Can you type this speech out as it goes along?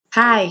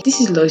Hi, this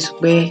is Lois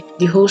Ugbe,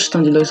 the host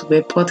on the Lois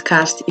Ugbe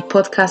podcast, a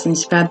podcast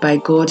inspired by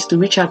God to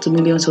reach out to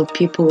millions of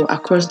people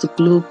across the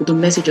globe with the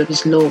message of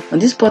His love. On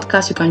this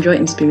podcast, you can draw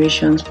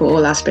inspirations for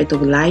all aspects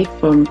of life,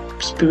 from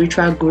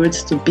spiritual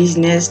growth to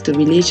business to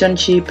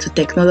relationship to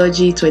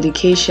technology to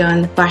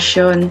education,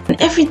 fashion,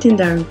 and everything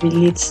that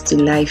relates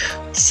to life.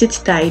 Sit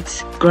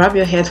tight, grab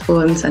your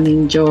headphones, and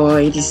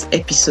enjoy this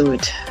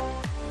episode.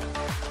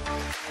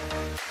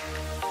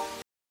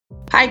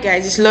 Hi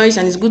guys, it's Lois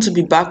and it's good to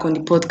be back on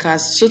the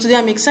podcast. So today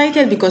I'm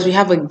excited because we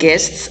have a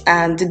guest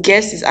and the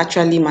guest is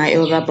actually my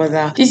elder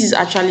brother. This is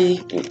actually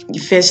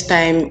the first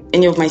time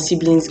any of my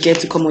siblings get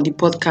to come on the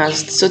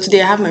podcast. So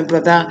today I have my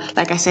brother,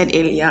 like I said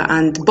earlier,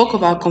 and the bulk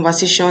of our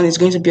conversation is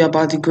going to be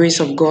about the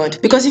grace of God.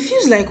 Because it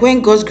feels like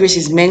when God's grace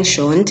is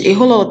mentioned, a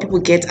whole lot of people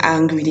get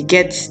angry.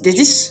 There's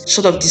this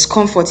sort of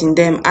discomfort in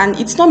them, and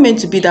it's not meant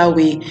to be that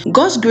way.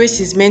 God's grace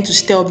is meant to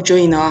stir up joy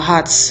in our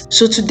hearts.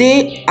 So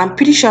today, I'm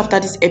pretty sure after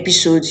this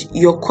episode,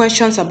 your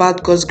questions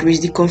about God's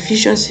grace, the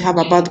confusions you have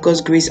about God's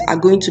grace are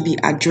going to be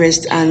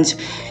addressed, and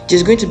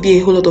there's going to be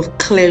a whole lot of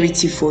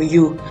clarity for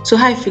you. So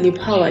hi Philip,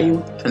 how are you?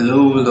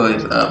 Hello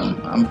Lois,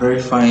 I'm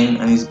very fine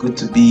and it's good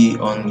to be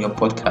on your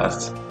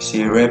podcast. It's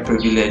a rare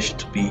privilege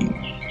to be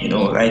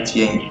right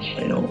here,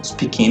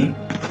 speaking.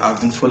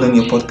 I've been following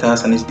your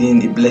podcast and it's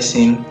been a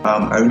blessing.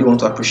 I really want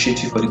to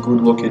appreciate you for the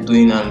good work you're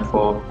doing and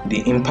for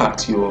the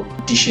impact you're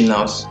dishing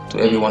out to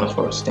every one of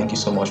us. Thank you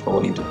so much for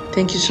what you do.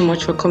 Thank you so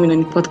much for coming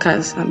on the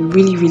podcast. I'm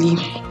really, really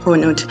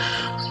honored.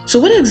 So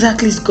what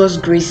exactly is God's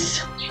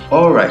grace?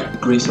 All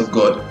right, grace of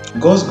God.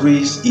 God's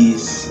grace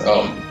is,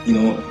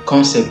 a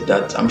concept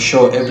that I'm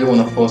sure every one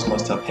of us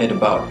must have heard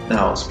about.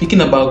 Now, speaking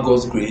about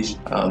God's grace,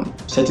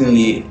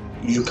 certainly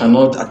you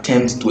cannot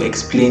attempt to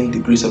explain the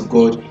grace of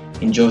God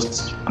in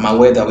just, I'm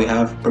aware that we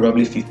have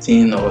probably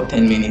 15 or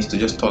 10 minutes to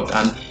just talk,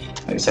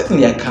 and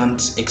certainly I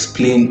can't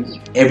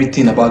explain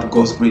everything about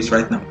God's grace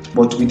right now,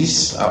 but with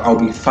this I'll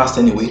be fast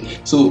anyway.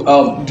 So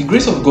the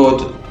grace of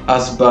God,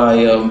 as by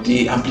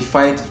the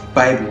Amplified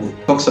Bible,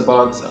 talks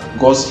about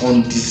God's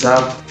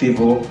undeserved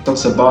favor,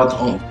 talks about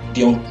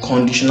the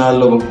unconditional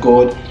love of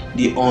God,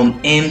 the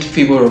unearned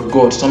favor of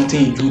God,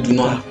 something you do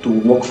not have to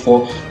work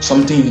for,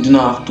 something you do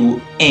not have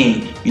to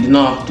earn, you do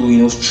not have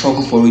to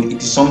struggle for it. It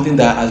is something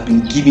that has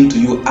been given to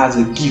you as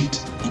a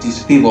gift. It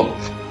is favor.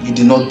 You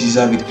do not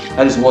deserve it.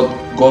 That is what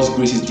God's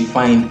grace is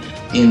defined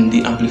in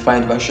the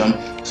Amplified version.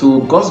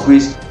 So God's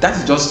grace, that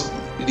is just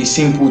the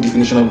simple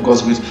definition of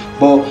God's grace.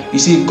 But you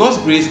see,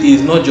 God's grace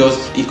is not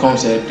just a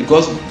concept.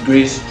 God's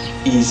grace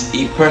is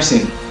a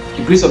person.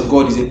 The grace of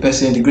God is a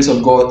person. The grace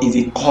of God is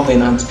a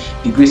covenant.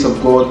 The grace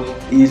of God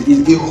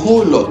is a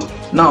whole lot.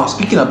 Now,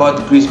 speaking about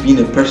the grace being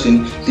a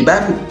person, the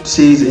Bible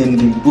says in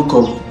the book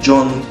of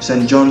John,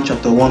 St. John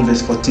chapter 1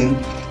 verse 14,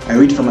 I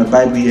read from my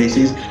Bible here, it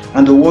says,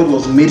 "And the word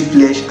was made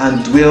flesh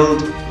and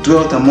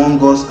dwelt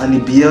among us, and he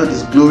beheld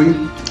his glory,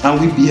 and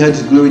we beheld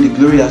his glory, the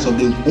glory as of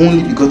the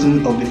only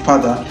begotten of the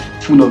Father,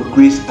 full of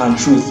grace and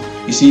truth."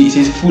 You see, it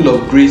says full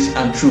of grace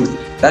and truth.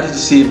 That is to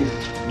say,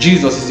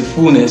 Jesus is the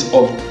fullness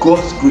of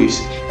God's grace.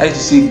 That is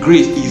to say,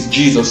 grace is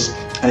Jesus.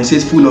 And it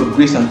says full of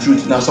grace and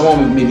truth. Now,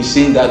 someone may be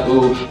saying that,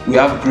 we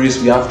have grace,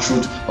 we have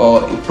truth,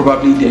 or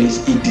probably there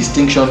is a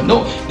distinction.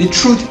 No, the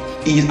truth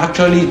is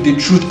actually the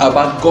truth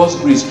about God's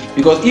grace.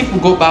 Because if we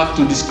go back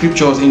to the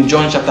scriptures in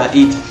John chapter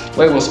 8,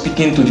 where he was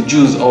speaking to the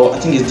Jews, or I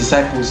think his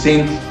disciples,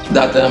 saying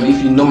that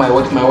if you know my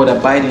word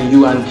abide in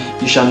you, and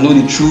you shall know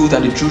the truth,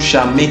 and the truth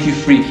shall make you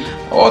free.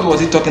 What was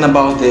he talking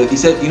about there? He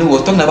said, he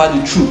was talking about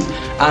the truth.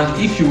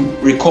 And if you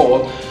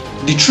recall,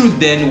 the truth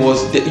then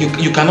was that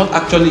you cannot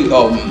actually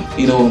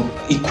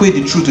equate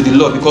the truth to the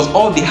law, because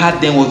all they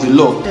had then was the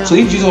law. Yeah. So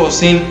if Jesus was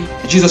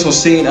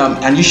saying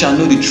and you shall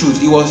know the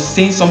truth, he was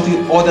saying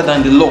something other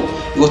than the law.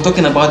 He was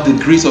talking about the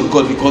grace of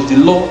God, because the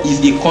law is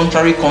a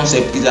contrary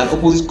concept, is an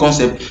opposite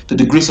concept to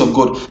the grace of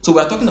God. So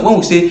we are talking, when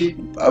we say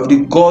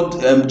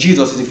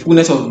Jesus is the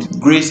fullness of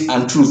grace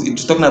and truth,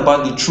 it's talking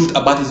about the truth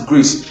about his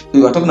grace. So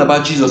we are talking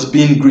about Jesus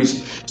being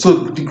grace. So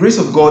the grace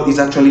of God is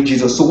actually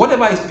Jesus. So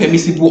whatever is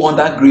permissible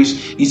under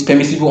grace is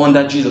permissible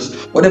under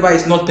Jesus. Whatever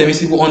is not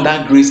permissible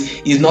under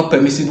grace is not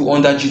permissible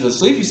under Jesus.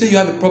 So if you say you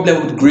have a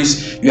problem with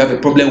grace, you have a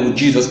problem with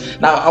Jesus.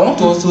 Now I want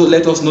to also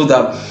let us know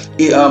that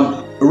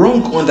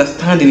wrong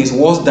understanding is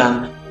worse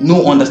than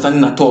no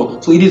understanding at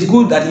all. So it is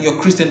good that in your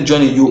Christian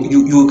journey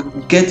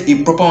you get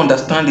a proper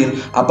understanding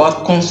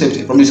about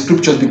concepts from the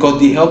scriptures, because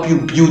they help you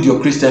build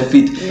your Christian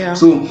faith. Yeah.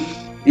 So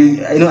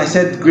I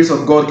said grace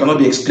of God cannot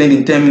be explained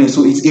in 10 minutes.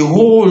 So it's a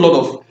whole lot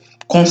of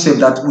concept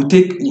that will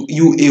take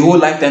you a whole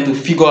lifetime to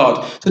figure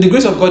out. So the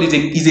grace of God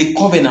is a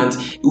covenant.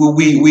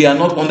 We are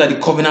not under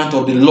the covenant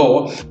of the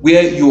law,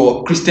 where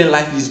your Christian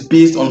life is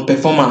based on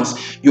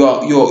performance. Your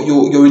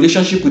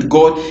relationship with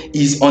God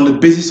is on the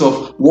basis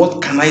of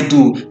what can I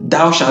do?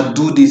 Thou shalt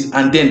do this,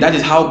 and then that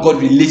is how God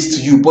relates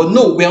to you. But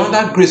no, we are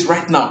under grace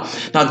right now.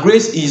 Now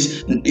grace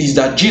is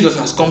that Jesus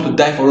has come to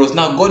die for us.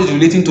 Now God is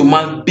relating to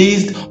man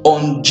based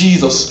on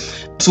Jesus.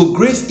 So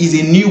grace is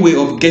a new way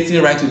of getting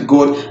right with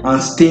God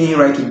and staying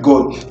right with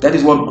God. That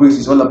is what grace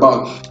is all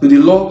about. So the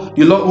law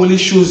only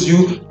shows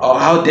you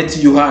how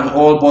dirty you are and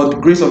all, but the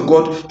grace of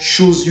God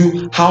shows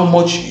you how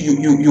much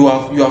you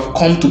have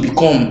come to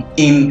become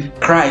in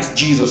Christ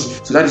Jesus.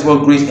 So that is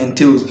what grace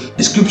entails.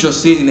 The scripture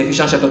says in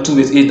Ephesians chapter 2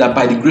 verse 8 that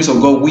by the grace of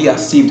God we are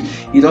saved.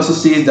 It also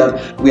says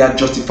that we are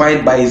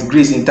justified by his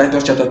grace in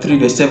Titus chapter 3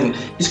 verse 7.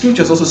 The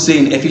scriptures also say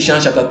in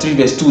Ephesians chapter 3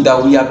 verse 2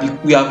 that we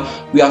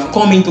have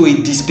come into a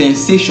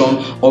dispensation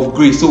of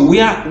grace. So we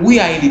are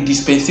in the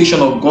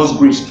dispensation of God's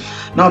grace.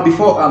 Now,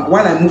 before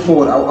while I move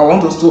forward, I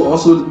want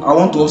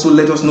to also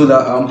let us know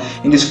that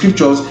in the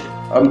scriptures,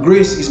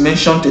 grace is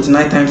mentioned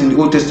 39 times in the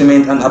Old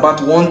Testament and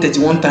about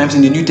 131 times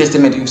in the New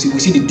Testament. We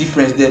see the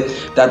difference there,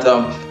 that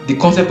the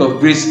concept of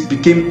grace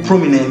became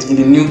prominent in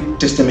the New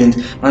Testament.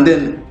 And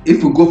then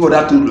if we go for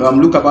that to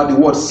look about the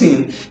word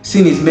sin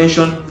is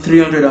mentioned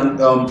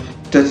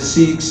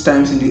 336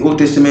 times in the Old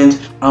Testament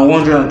and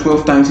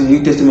 112 times in the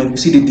New Testament. We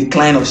see the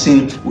decline of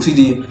sin. We see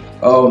the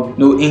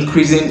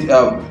increase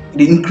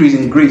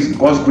in grace,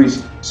 God's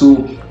grace.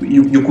 So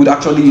you could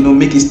actually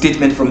make a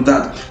statement from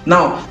that.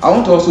 Now I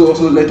want to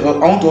also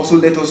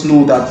let us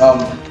know that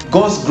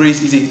God's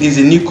grace is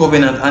a new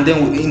covenant, and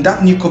then in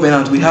that new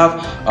covenant we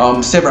have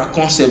several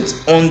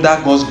concepts under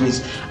God's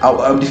grace.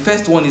 The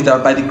first one is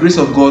that by the grace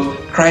of God,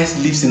 Christ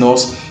lives in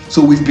us.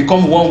 So we've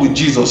become one with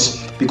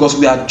Jesus because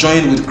we are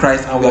joined with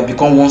Christ and we have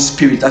become one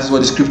spirit. That's what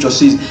the scripture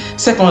says.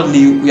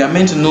 Secondly, we are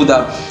meant to know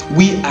that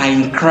we are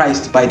in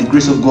Christ by the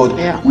grace of God.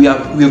 Yeah. We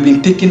have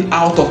been taken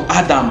out of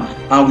Adam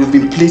and we've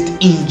been placed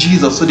in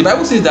Jesus. So the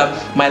Bible says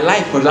that my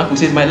life, for example,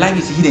 says my life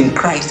is hidden in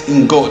Christ,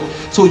 in God.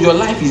 So your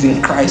life is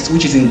in Christ,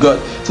 which is in God.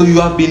 So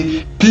you have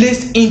been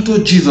placed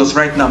into Jesus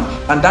right now,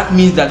 and that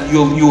means that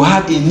you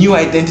have a new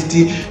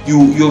identity.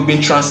 You've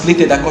been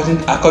translated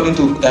according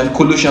to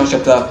Colossians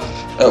chapter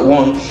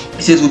 1.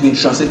 It says we've been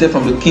translated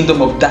from the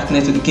kingdom of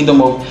darkness to the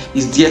kingdom of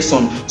his dear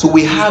son. So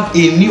we have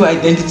a new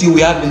identity,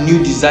 we have a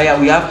new desire,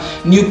 we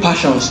have new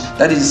passions.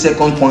 That is the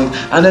second point.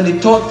 And then the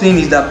third thing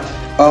is that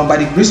by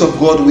the grace of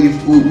God, we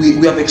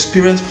have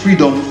experienced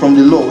freedom from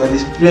the law. We have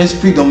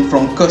experienced freedom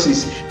from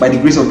curses by the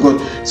grace of God.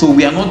 So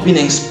we are not being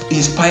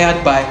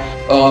inspired by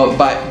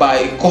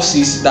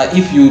curses, that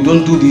if you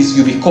don't do this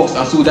you'll be cursed,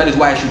 and so that is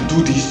why I should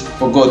do this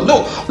for God.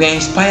 No, we are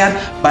inspired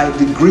by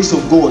the grace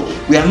of God.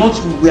 We are not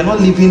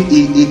living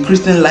a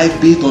Christian life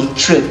based on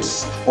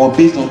threats or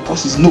based on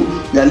curses. No,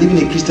 we are living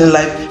a Christian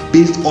life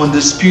based on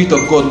the Spirit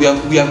of God.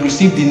 We have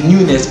received the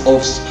newness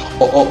of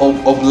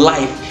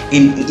life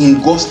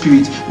in God's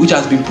Spirit, which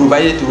has been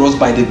provided to us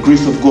by the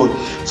grace of God.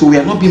 So we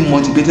are not being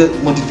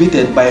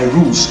motivated by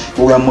rules,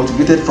 but we are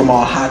motivated from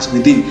our hearts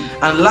within.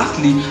 And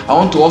lastly, I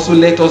want to also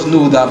let us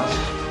know that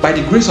by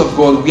the grace of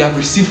God, we have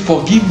received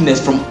forgiveness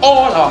from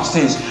all our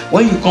sins.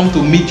 When you come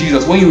to meet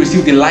Jesus, when you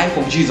receive the life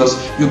of Jesus,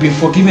 you've been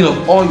forgiven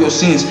of all your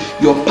sins,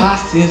 your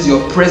past sins,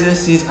 your present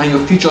sins, and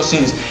your future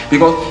sins,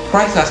 because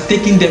Christ has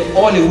taken them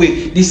all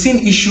away. The sin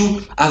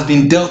issue has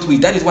been dealt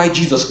with. That is why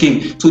Jesus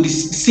came. So the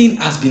sin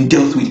has been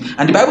dealt with.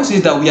 And the Bible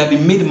says that we have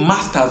been made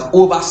masters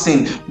over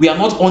sin. We are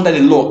not under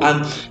the law.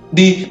 And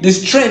the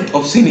strength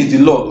of sin is the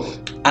law.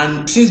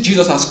 And since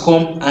Jesus has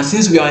come, and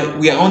since we are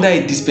under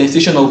a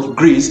dispensation of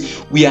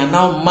grace, we are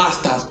now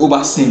masters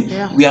over sin.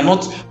 Yeah. We are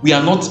not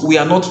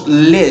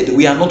led,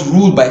 we are not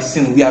ruled by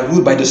sin, we are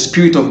ruled by the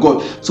Spirit of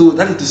God. So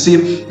that is to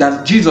say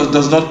that Jesus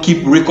does not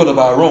keep record of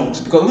our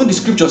wrongs, because when the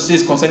scripture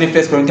says concerning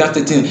 1 Corinthians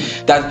 13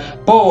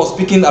 that Paul was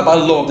speaking about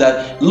love,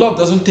 that love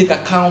doesn't take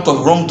account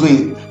of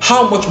wrongdoing,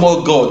 how much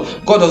more God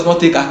does not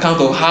take account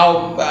of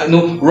how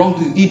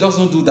wrongdoing. He does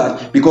not do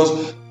that,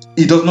 because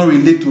He does not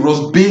relate to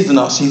us based on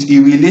our sins. He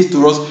relates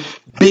to us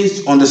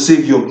based on the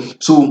Savior.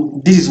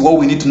 So this is what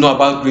we need to know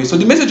about grace. So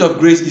the message of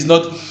grace is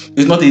not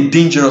a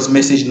dangerous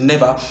message,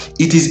 never.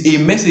 It is a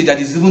message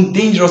that is even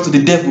dangerous to the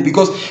devil,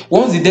 because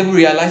once the devil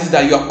realizes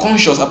that you are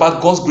conscious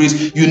about God's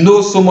grace, you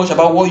know so much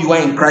about what you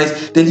are in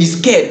Christ, then he's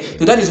scared.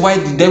 So that is why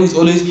the devil is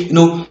always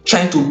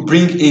trying to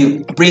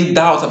bring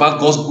doubts about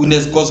God's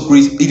goodness, God's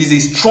grace. It is a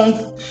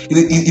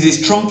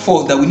strong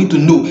force that we need to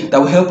know that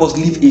will help us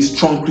live a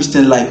strong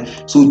Christian life.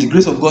 So the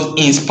grace of God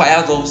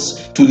inspires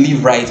us to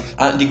live right,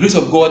 and the grace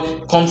of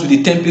God comes with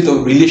the template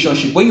of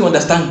relationship. When you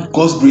understand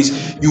God's grace,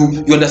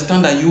 you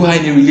understand that you are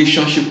in a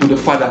relationship with the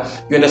Father.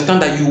 You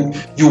understand that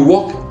you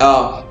walk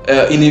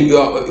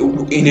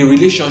in a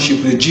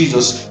relationship with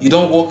Jesus. You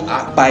don't walk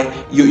by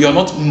you're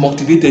not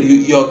motivated.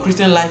 Your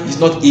Christian life is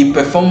not a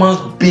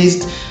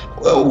performance-based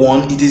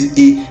one. It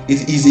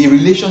is a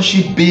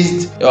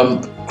relationship-based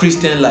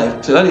Christian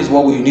life. So that is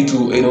what we need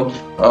to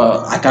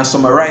I can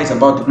summarize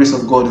about the grace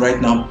of God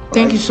right now.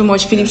 Thank you so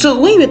much, Philip. So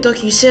when you were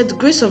talking, you said the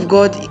grace of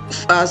God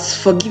has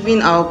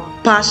forgiven our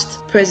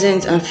past,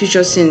 present, and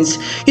future sins.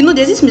 There's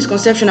this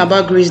misconception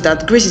about grace,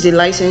 that grace is a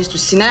license to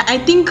sin. I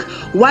think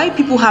why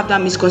people have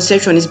that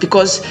misconception is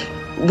because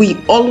we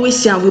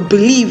always say and we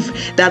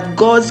believe that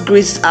God's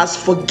grace has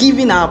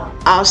forgiven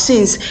our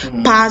sins,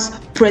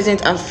 past,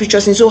 present, and future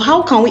sins. So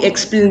how can we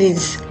explain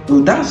this?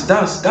 So that's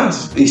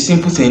a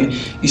simple thing.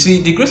 You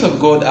see, the grace of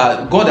God,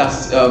 God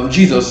has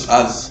Jesus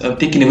has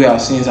taken away our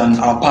sins and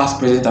our past,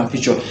 present, and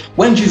future.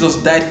 When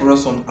Jesus died for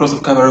us on the cross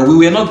of Calvary,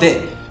 we were not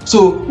there.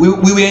 So we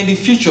were in the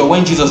future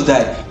when Jesus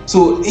died.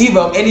 So if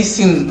any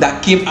sin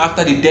that came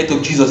after the death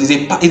of Jesus is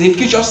a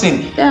future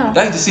sin. Yeah.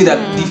 That is to say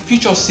that the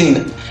future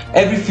sin,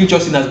 every future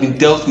sin has been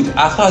dealt with.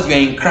 As far as you are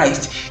in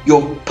Christ,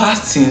 your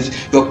past sins,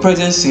 your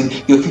present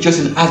sin, your future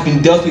sin has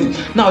been dealt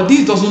with. Now,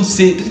 this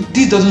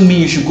doesn't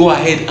mean you should go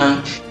ahead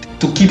and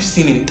to keep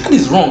sinning. That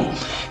is wrong.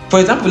 For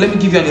example, let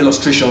me give you an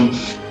illustration.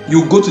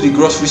 You go to the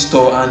grocery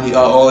store and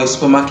or a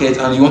supermarket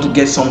and you want to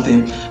get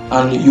something,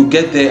 and you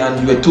get there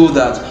and you are told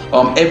that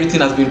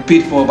everything has been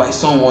paid for by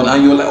someone,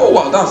 and you're like, oh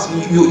wow,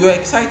 you're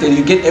excited.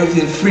 You get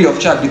everything free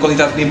of charge because it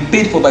has been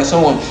paid for by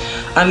someone.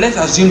 And let's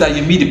assume that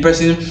you meet the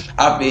person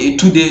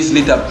 2 days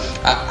later.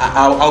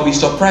 I'll be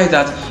surprised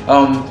that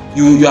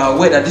you are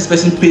aware that this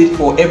person paid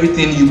for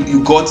everything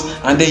you got,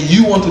 and then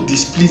you want to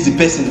displease the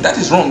person. That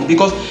is wrong,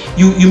 because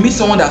you meet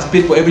someone that's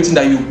paid for everything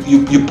that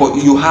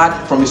you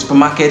had from a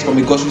supermarket, from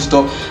a grocery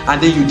store,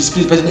 and then you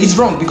displease the person. It's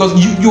wrong, because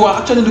you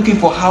are actually looking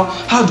for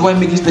how do I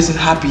make this person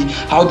happy?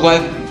 How do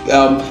I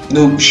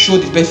show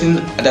the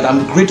person that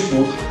I'm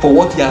grateful for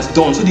what he has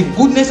done? So the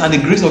goodness and the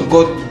grace of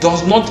God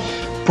does not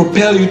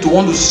propel you to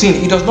want to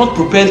sin. It does not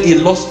propel a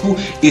lustful,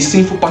 a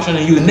sinful passion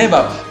in you.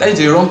 Never. That is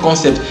a wrong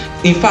concept.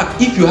 In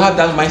fact, if you have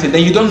that mindset,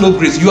 then you don't know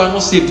grace. You are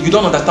not saved. You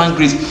don't understand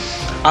grace.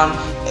 And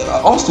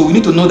also, we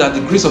need to know that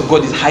the grace of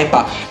God is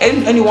hyper.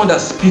 Anyone that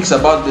speaks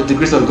about the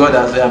grace of God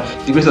as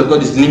the grace of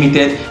God is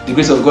limited, the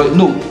grace of God,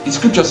 no. The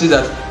scripture says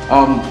that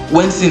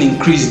when sin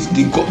increased,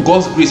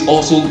 God's grace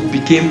also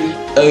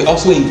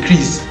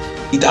increased.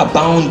 It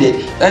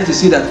abounded. That is to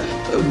say that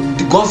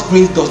God's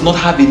grace does not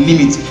have a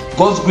limit.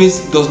 God's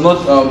grace does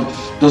not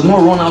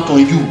run out on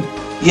you.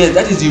 Yes,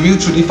 that is the real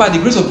truth. In fact, the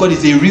grace of God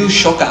is a real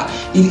shocker.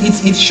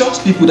 It shocks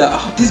people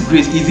that this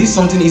grace, is this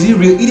something? Is it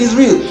real? It is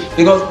real.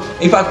 Because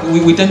in fact,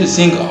 we tend to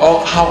sing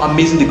how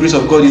amazing the grace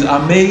of God is.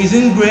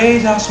 Amazing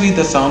grace, how sweet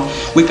the sound.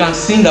 We can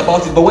sing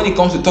about it, but when it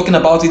comes to talking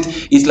about it,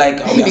 it's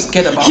like we are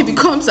scared about it. It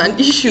becomes an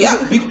issue. Yeah,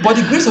 but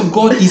the grace of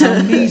God is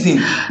amazing.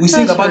 We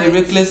sing about the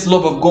reckless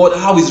love of God,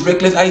 how is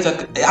reckless,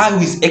 how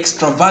is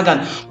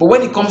extravagant. But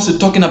when it comes to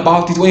talking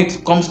about it, when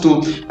it comes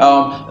to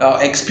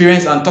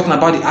experience and talking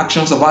about the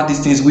actions of all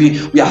these things, we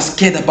are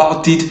scared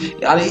about it.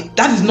 And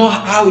that is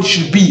not how it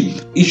should be.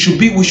 We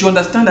should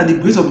understand that the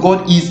grace of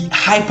God is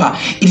hyper.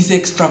 It is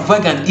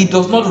extravagant. It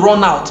does not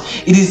run out.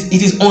 It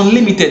is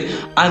unlimited.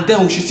 And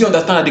then we should still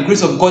understand that the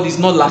grace of God is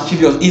not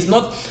lascivious. It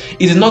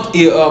is not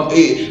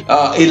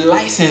a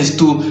license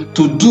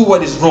to do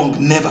what is wrong.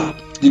 Never.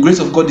 The grace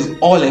of God is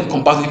all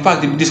encompassing. In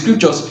fact, the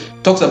scriptures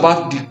talks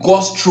about the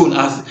God's throne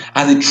as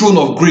a throne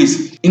of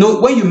grace.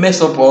 When you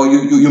mess up or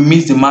you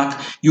miss the mark,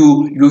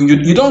 you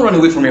don't run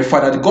away from your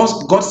Father.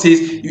 God says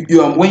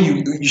when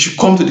you should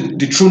come to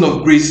the throne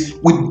of grace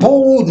with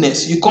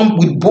boldness. You come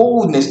with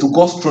boldness to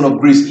God's throne of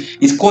grace.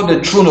 It's called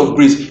the throne of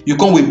grace. You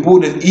come with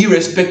boldness,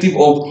 irrespective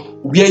of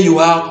where you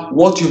are,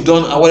 what you've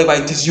done, and whatever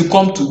it is. You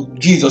come to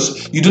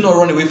Jesus. You do not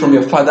run away from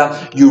your Father.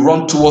 You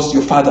run towards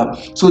your Father.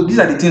 So these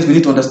are the things we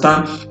need to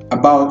understand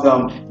about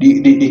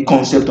the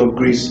concept of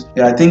grace.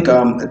 Yeah, I think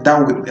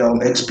that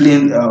would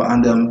explain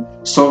and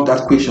solve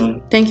that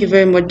question. Thank you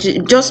very much.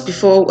 Just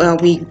before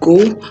we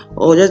go,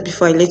 or just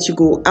before I let you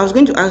go, I was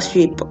going to ask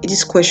you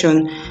this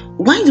question.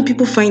 Why do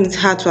people find it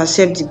hard to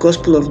accept the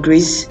gospel of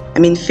grace? I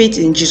mean, faith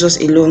in Jesus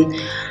alone.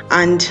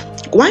 And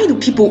why do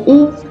people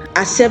who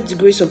accept the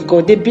grace of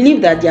God, they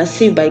believe that they are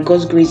saved by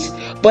God's grace,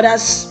 but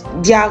as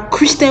their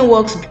Christian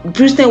work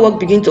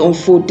begin to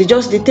unfold, they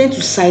tend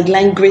to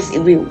sideline grace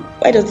away?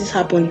 Why does this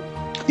happen?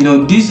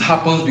 This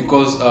happens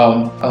because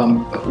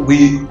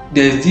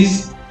there's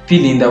this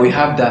feeling that we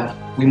have that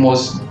we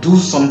must do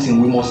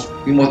something. We must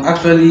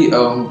actually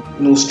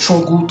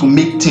struggle to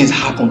make things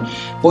happen.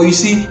 But you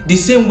see, the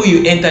same way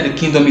you enter the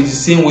kingdom is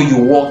the same way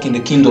you walk in the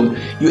kingdom.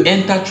 You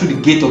enter through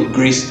the gate of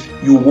grace.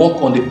 You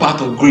walk on the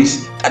path of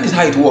grace. That is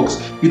how it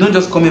works. You don't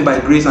just come in by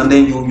grace and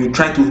then you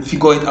try to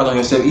figure it out on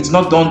yourself. It's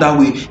not done that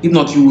way. If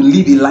not, you will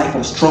live a life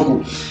of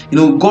struggle.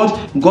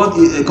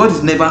 God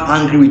is never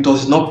angry with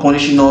us. He's not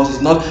punishing us.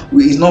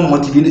 He's not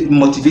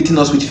motivating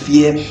us with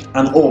fear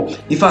and all.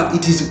 In fact,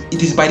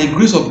 it is by the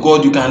grace of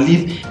God you can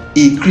live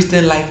a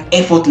Christian life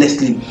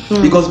effortlessly.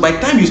 Because by the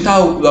time you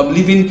start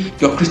living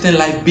your Christian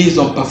life based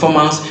on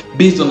performance,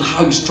 based on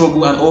how you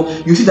struggle and all,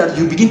 you see that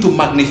you begin to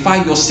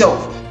magnify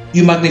yourself.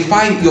 You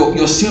magnify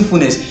your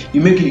sinfulness.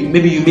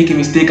 Maybe you make a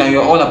mistake and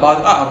you're all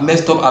about I've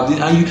messed up,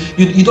 and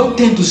you don't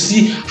tend to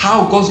see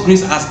how God's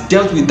grace has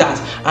dealt with that,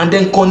 and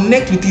then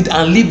connect with it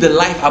and live the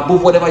life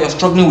above whatever you're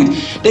struggling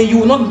with. Then you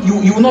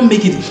will not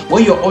make it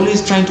when you're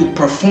always trying to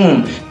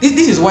perform.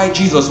 This is why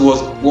Jesus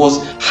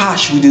was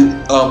harsh with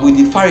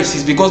the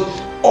Pharisees, because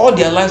all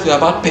their lives were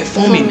about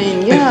performing,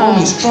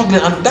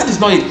 struggling, and that is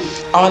not it.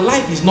 Our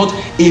life is not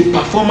a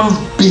performance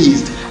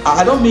based.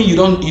 I don't mean you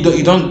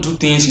don't do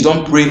things, you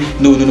don't pray.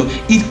 No, no, no.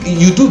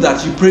 You do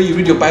that, you pray, you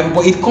read your Bible,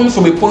 but it comes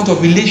from a point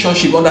of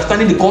relationship,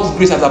 understanding the God's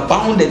grace has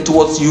abounded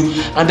towards you,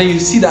 and then you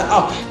see that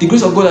the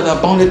grace of God has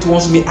abounded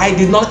towards me. I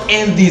did not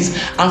earn this,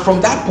 and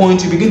from that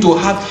point you begin to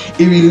have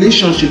a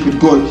relationship with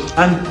God,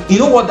 and you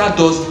know what that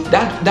does?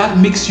 That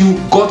makes you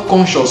God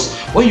conscious.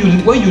 When you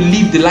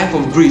live the life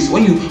of grace,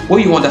 when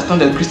you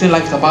understand that Christian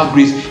life is about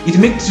grace, it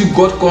makes you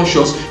God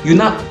conscious. You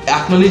now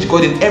acknowledge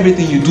God in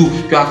everything you do.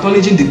 You're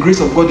acknowledging the grace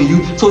of God in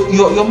you. So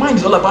your mind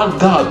is all about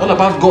God, all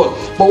about God.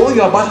 But when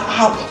you're about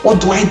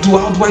what do I do?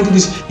 How do I do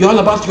this? You're all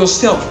about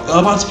yourself, you're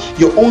about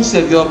your own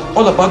self, you're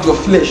all about your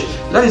flesh.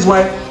 That is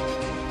why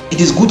it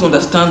is good to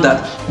understand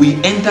that we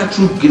enter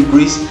through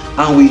grace,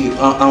 and we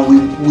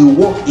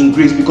walk in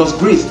grace, because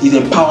grace is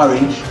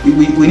empowering.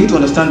 We need to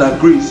understand that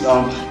grace,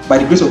 by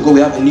the grace of God,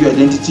 we have a new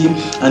identity,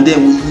 and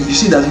then you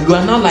see that you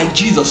are now like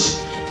Jesus.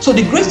 So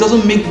the grace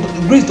doesn't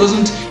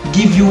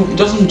give you, it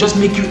doesn't just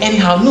make you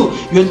anyhow. No,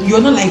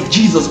 you're not like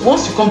Jesus.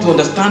 Once you come to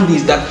understand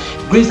this, that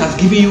grace has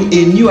given you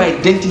a new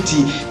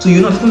identity, so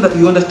you understand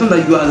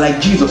that you are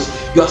like Jesus.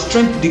 You are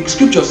strengthened. The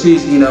scripture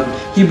says in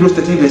Hebrews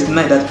 13 verse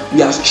 9 that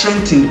we are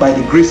strengthened by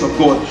the grace of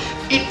God.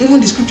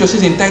 Even the scripture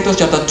says in Titus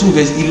chapter 2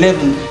 verse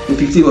 11 to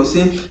 15, was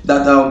saying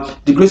that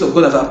the grace of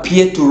God has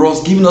appeared to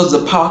us, giving us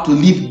the power to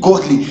live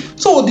godly.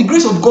 So the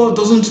grace of God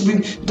doesn't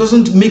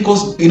make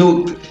us,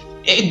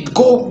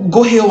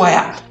 go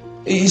haywire.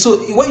 So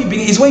when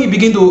you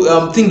begin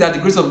to think that the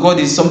grace of God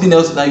is something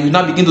else, that you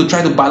now begin to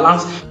try to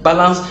balance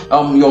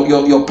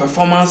your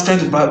performance, trying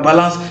to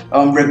balance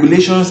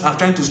regulations, and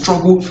trying to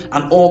struggle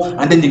and all,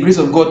 and then the grace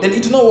of God, then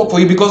it will not work for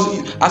you, because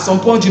at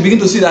some point you begin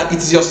to see that it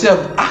is yourself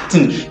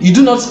acting. You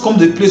do not come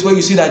to a place where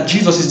you see that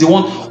Jesus is the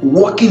one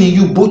working in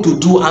you, both to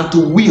do and to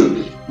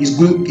will his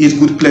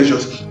good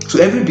pleasures. So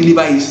every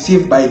believer is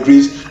saved by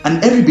grace,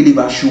 and every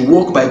believer should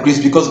walk by grace,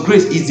 because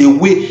grace is the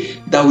way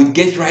that we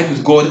get right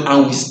with God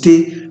and we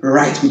stay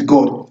right with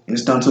God.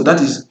 Understand? So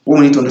that is what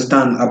we need to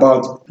understand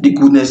about the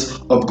goodness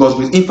of God's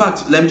grace. In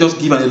fact, let me just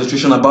give an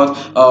illustration about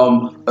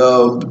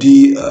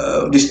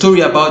the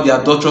story about the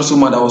adulterous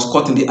woman that was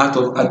caught in the act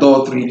of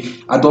adultery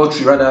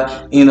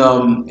rather, in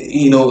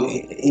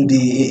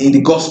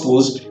the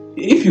Gospels.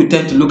 If you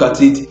tend to look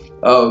at it,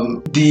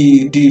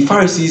 the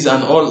Pharisees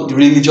and all the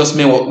religious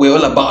men were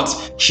all about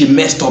she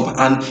messed up,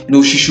 and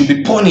she should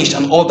be punished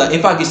and all that.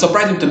 In fact, it's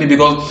surprising to me,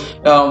 because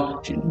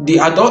the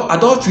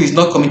adultery is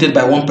not committed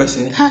by one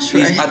person. That's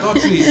right.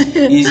 Adultery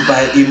is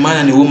by a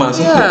man and a woman.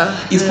 So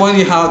it's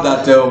funny how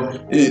that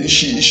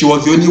she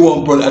was the only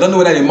one, but I don't know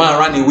whether the man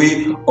ran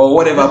away or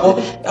whatever.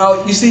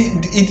 But you see,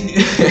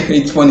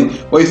 it's funny.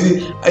 But you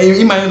see,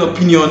 in my own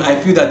opinion, I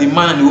feel that the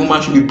man and the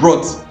woman should be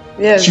brought.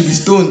 Yes. Should be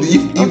stoned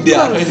if they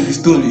are trying to be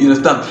stoned, you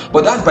understand?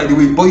 But that's by the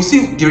way. But you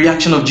see the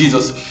reaction of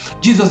Jesus.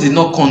 Jesus did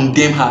not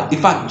condemn her. In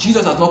fact,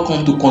 Jesus has not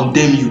come to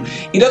condemn you.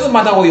 It doesn't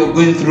matter what you're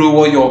going through,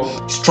 what your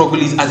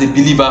struggle is as a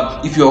believer.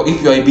 If you're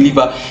a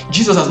believer,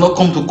 Jesus has not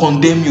come to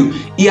condemn you.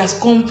 He has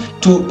come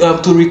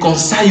to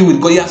reconcile you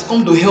with God. He has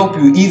come to help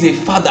you. He is a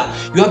father.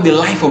 You have the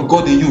life of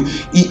God in you.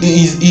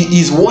 He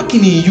is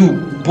working in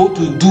you, both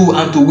to do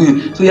and to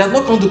will. So he has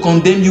not come to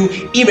condemn you,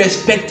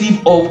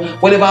 irrespective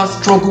of whatever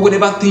struggle,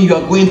 whatever thing you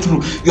are going through.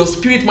 Your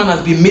spirit man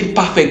has been made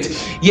perfect.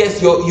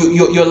 Yes,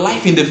 your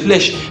life in the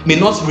flesh may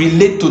not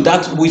relate to that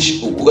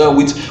which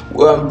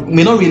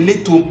may not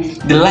relate to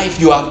the life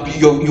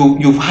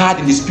you've had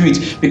in the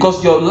spirit,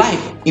 because your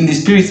life in the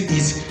spirit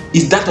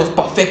is that of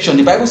perfection.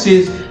 The Bible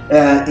says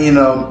in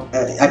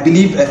I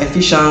believe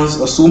Ephesians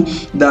or so,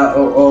 that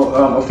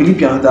or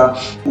Philippians,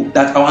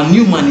 that our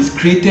new man is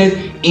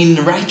created in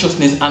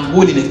righteousness and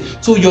holiness.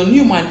 So your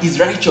new man is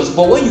righteous,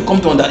 but when you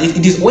come to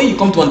it is when you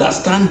come to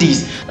understand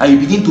this that you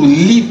begin to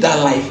live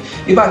that life.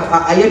 In fact,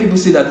 I hear people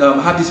say that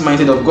have this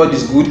mindset of God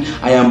is good,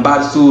 I am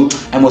bad, so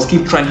I must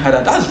keep trying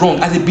harder. That's wrong.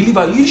 As a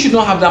believer, you should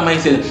not have that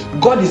mindset.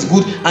 God is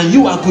good and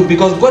you are good,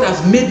 because God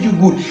has made you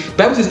good. The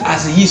Bible says,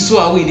 as He is, so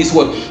are we in this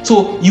world.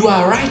 So you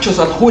are righteous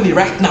and holy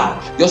right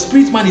now. Your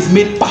spirit man is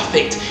made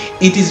perfect.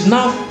 It's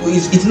now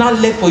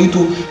left for you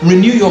to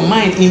renew your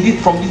mind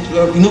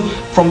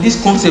from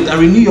this concept, and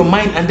renew your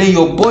mind, and then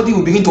your body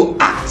will begin to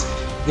act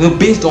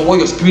based on what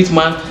your spirit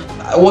man,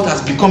 what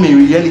has become a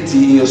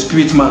reality in your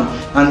spirit man.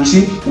 And you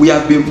see, we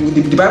have been,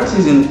 the Bible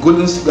says in the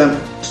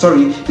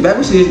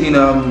Bible says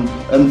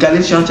in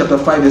Galatians chapter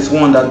 5 verse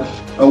 1 that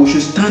we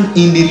should stand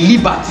in the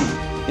liberty.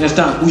 You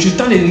understand? We should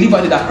stand in the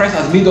liberty that Christ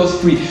has made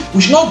us free.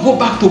 We should not go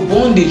back to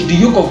bondage, the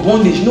yoke of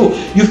bondage. No,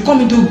 you've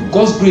come into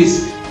God's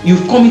grace.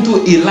 You've come into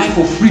a life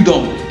of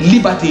freedom,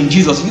 liberty in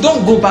Jesus. You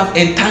don't go back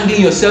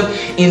entangling yourself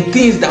in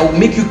things that will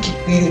make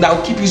that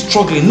will keep you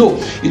struggling. No,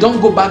 you don't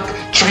go back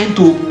trying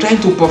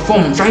to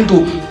perform, trying to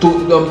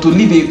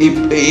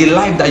live a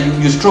life that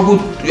you struggle,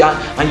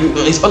 and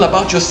it's all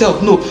about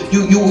yourself. No,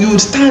 you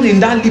stand in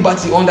that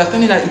liberty,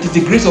 understanding that it is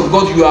the grace of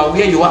God. You are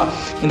where you are.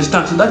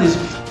 Understand? So that is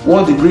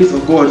what the grace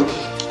of God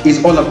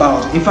is all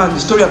about. In fact, the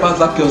story about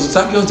Zacchaeus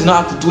did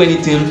not have to do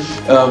anything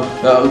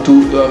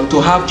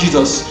to have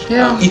Jesus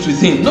eat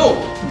with him. No,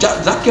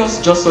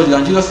 Zacchaeus just saw it,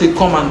 and Jesus said,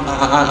 "Come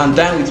and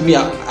dine with me.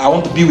 I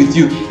want to be with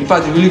you." In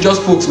fact, the religious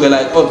folks were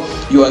like, "Oh,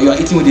 you are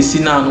eating with the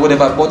sinner and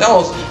whatever." But that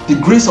was the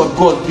grace of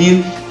God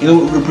being,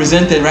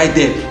 represented right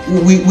there.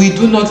 We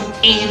do not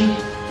aim,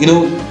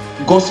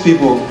 God's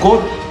favor.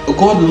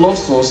 God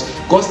loves us.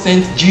 God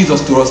sent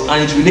Jesus to us,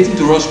 and it's relating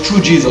to us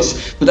through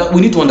Jesus. So that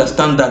we need to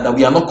understand that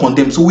we are not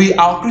condemned. So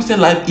our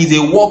Christian life is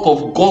a work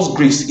of God's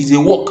grace. Is a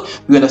work,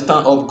 we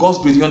understand, of God's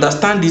grace. You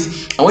understand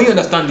this, and when you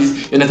understand this,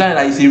 you understand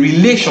that it's a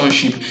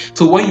relationship.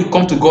 So when you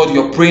come to God,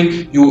 you're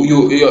praying,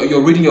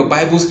 you're reading your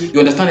Bibles. You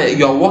understand that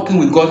you are working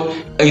with God,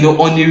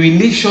 on a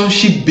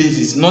relationship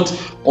basis, not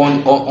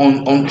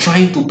on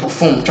trying to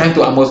perform,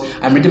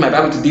 I'm reading my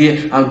Bible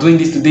today, I'm doing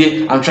this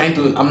today, I'm trying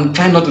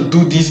not to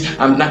do this,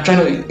 I'm not trying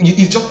to.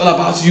 It's just all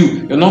about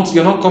you. You're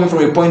not coming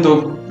from a point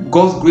of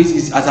God's grace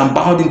is as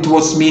abounding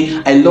towards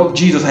me. I love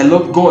Jesus, I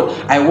love God,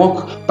 I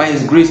walk by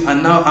His grace,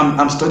 and now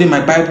I'm studying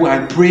my Bible.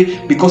 I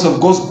pray because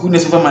of God's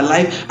goodness over my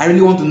life. I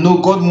really want to know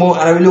God more,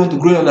 and I really want to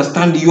grow and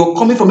understand. You're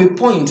coming from a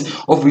point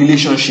of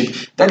relationship.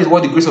 That is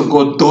what the grace of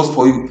God does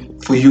for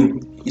you.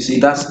 You see,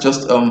 that's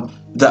just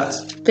that.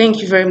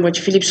 Thank you very much,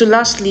 Philip. So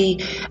lastly,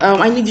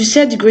 and if you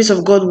said the grace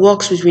of God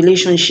works with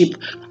relationship,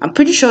 I'm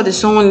pretty sure there's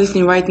someone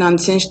listening right now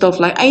and saying stuff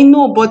like, I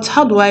know, but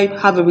how do I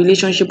have a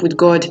relationship with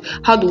God?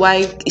 How do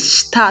I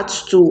start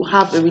to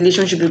have a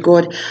relationship with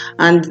God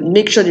and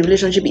make sure the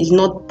relationship is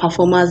not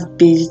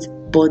performance-based,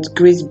 but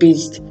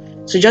grace-based?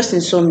 So just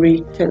in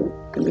summary, can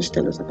you just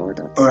tell us about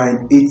that? All right,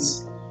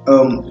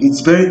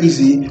 it's very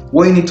easy.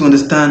 What you need to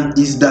understand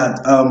is that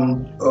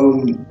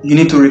you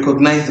need to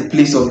recognize the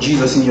place of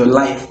Jesus in your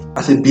life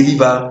as a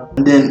believer.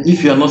 And then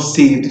if you are not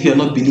saved, if you are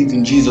not believed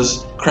in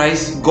Jesus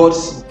Christ,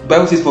 God's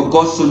Bible says, "For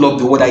God so loved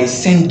the world that He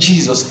sent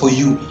Jesus for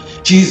you."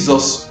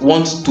 Jesus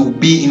wants to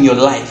be in your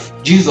life.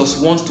 Jesus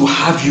wants to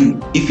have you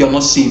if you are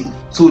not saved.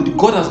 So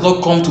God has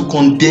not come to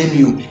condemn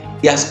you.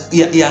 He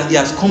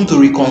has come to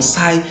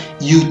reconcile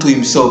you to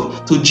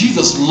Himself. So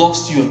Jesus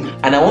loves you,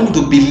 and I want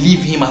you to believe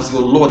Him as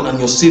your Lord and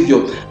your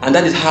Savior, and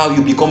that is how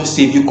you become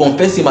saved. You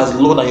confess Him as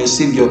Lord and your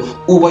Savior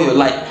over your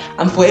life.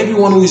 And for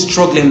everyone who is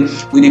struggling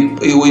with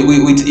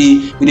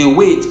a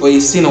weight or a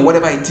sin or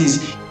whatever it is,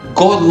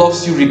 God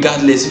loves you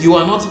regardless. You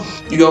have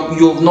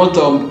not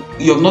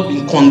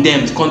been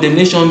condemned.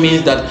 Condemnation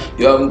means that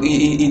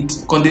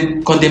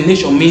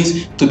condemnation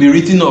means to be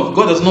written off.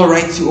 God does not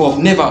write you off.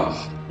 Never.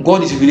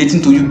 God is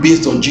relating to you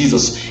based on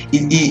Jesus.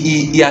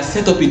 He has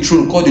set up a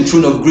throne called the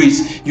throne of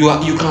grace.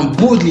 You can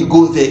boldly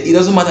go there. It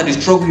doesn't matter the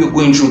struggle you're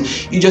going through.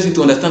 You just need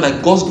to understand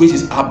that God's grace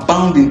is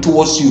abounding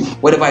towards you,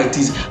 whatever it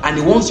is, and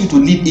He wants you to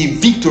live a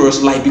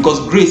victorious life because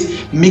grace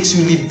makes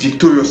you live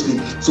victoriously.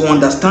 So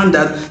understand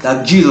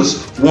that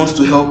Jesus wants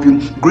to help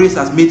you. Grace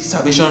has made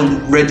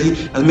salvation ready,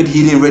 has made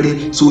healing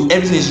ready. So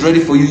everything is ready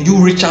for you. You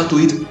reach out to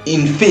it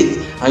in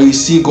faith, and you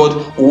see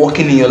God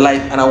working in your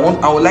life. And I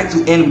would like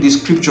to end with the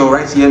scripture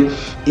right here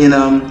in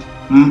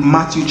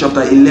Matthew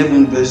chapter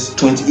 11 verse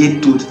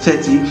 28 to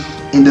 30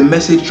 in the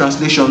Message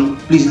translation.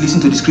 Please listen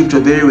to the scripture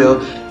very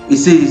well. It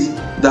says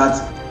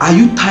that, "Are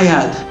you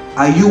tired?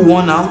 Are you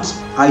worn out?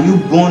 Are you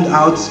burned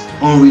out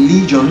on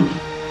religion?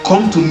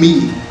 Come to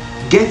me,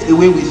 get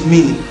away with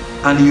me,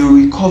 and you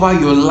recover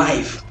your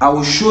life. I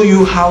will show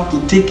you how to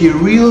take a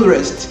real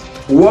rest.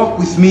 Walk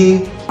with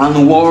me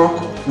and work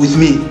with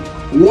me.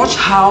 Watch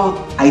how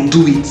I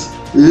do it.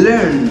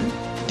 Learn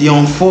the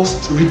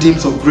unforced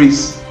rhythms of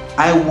grace.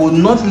 I will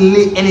not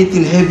lay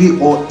anything heavy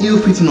or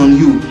ill-fitting on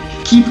you.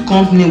 Keep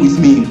company with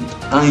me,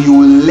 and you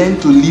will learn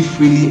to live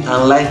freely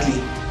and lightly."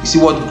 You see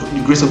what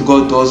the grace of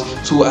God does.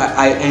 So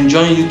I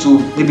enjoin you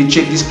to maybe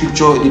check this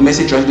scripture, the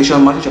Message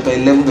translation, Matthew chapter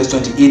 11 verse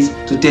 28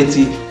 to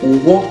 30.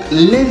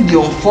 Learn the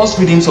unforced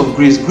rhythms of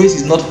grace. Grace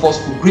is not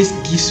forceful. Grace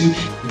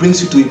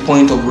brings you to a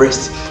point of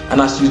rest.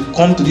 And as you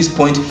come to this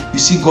point, you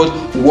see God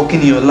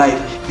working in your life.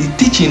 The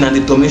teaching and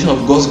the domination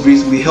of God's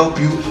grace will help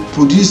you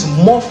produce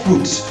more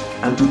fruits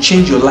and to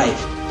change your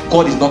life.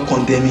 God is not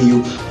condemning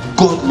you.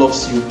 God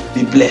loves you.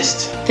 Be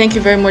blessed. Thank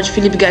you very much,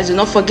 Philip. Guys, do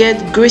not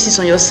forget, grace is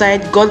on your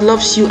side. God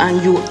loves you,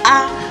 and you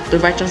are the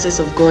righteousness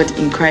of God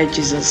in Christ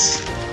Jesus.